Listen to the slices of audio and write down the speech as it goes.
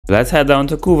Let's head down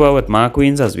to Cuba with Mark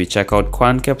Wiens as we check out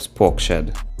Quan Kep's pork shed.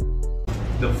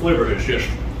 The flavor is just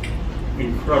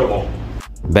incredible.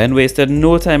 Ben wasted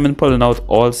no time in pulling out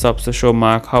all stops to show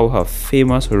Mark how her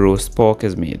famous roast pork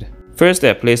is made. First,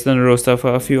 they're placed in the roaster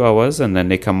for a few hours and then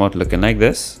they come out looking like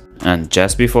this. And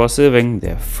just before serving,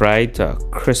 they're fried to a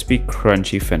crispy,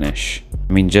 crunchy finish.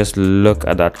 I mean, just look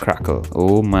at that crackle.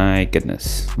 Oh my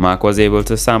goodness. Mark was able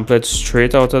to sample it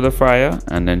straight out of the fryer,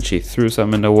 and then she threw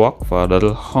some in the wok for a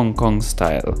little Hong Kong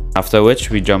style. After which,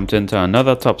 we jumped into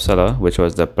another top seller, which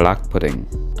was the black pudding.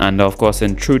 And of course,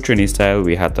 in true Trini style,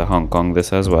 we had to Hong Kong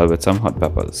this as well with some hot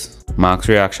peppers. Mark's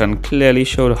reaction clearly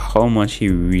showed how much he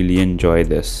really enjoyed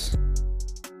this.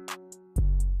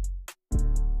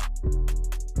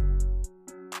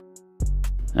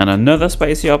 And another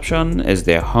spicy option is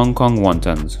their Hong Kong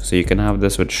wontons. So you can have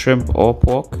this with shrimp or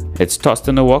pork. It's tossed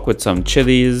in the wok with some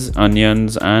chilies,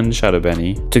 onions and shadow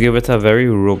benny to give it a very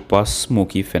robust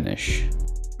smoky finish.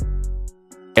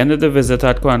 Ended the visit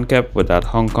at Quan Kep with that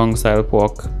Hong Kong style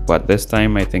pork, but this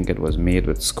time I think it was made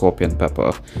with scorpion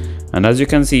pepper. And as you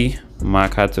can see,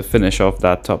 Mark had to finish off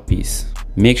that top piece.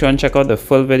 Make sure and check out the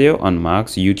full video on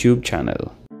Mark's YouTube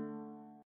channel.